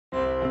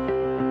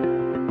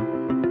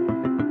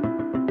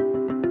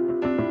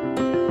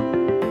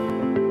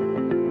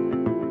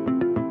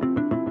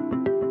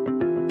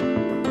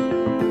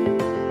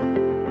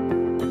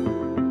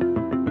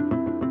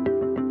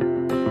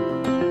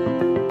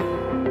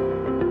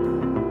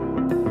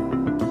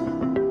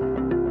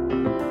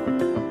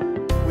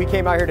We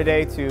came out here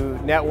today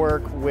to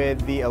network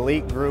with the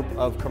elite group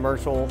of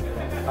commercial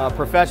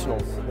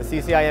professionals, the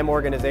CCIM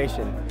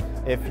organization.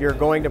 If you're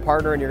going to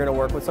partner and you're going to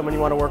work with someone, you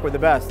want to work with the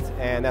best,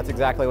 and that's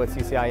exactly what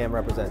CCIM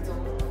represents.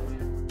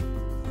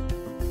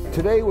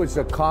 Today was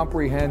a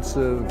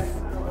comprehensive,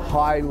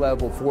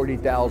 high-level,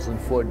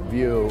 40,000-foot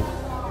view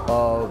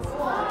of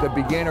the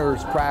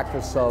beginner's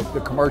practice of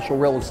the commercial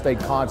real estate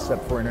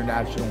concept for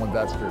international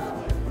investors.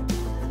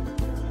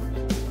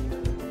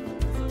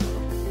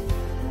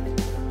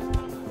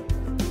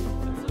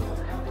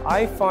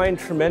 I find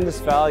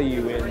tremendous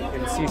value in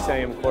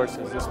CCIM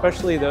courses,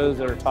 especially those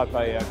that are taught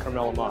by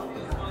Carmela Ma.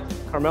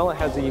 Carmela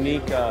has a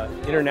unique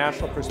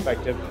international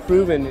perspective,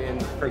 proven in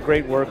her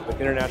great work with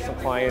international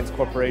clients,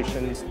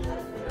 corporations.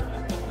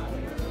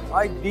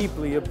 I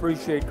deeply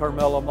appreciate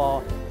Carmela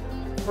Ma.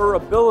 Her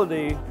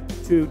ability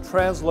to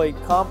translate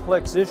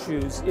complex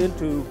issues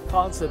into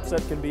concepts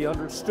that can be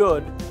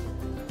understood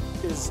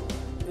is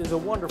a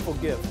wonderful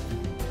gift.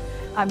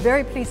 I'm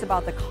very pleased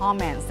about the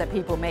comments that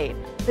people made.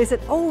 They said,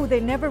 oh, they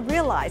never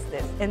realized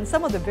this. And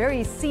some of the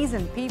very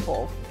seasoned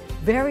people,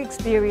 very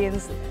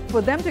experienced,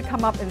 for them to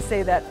come up and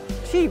say that,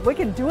 gee, we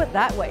can do it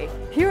that way.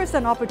 Here's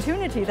an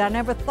opportunity that I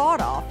never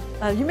thought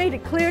of. You made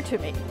it clear to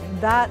me.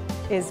 That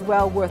is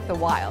well worth the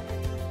while.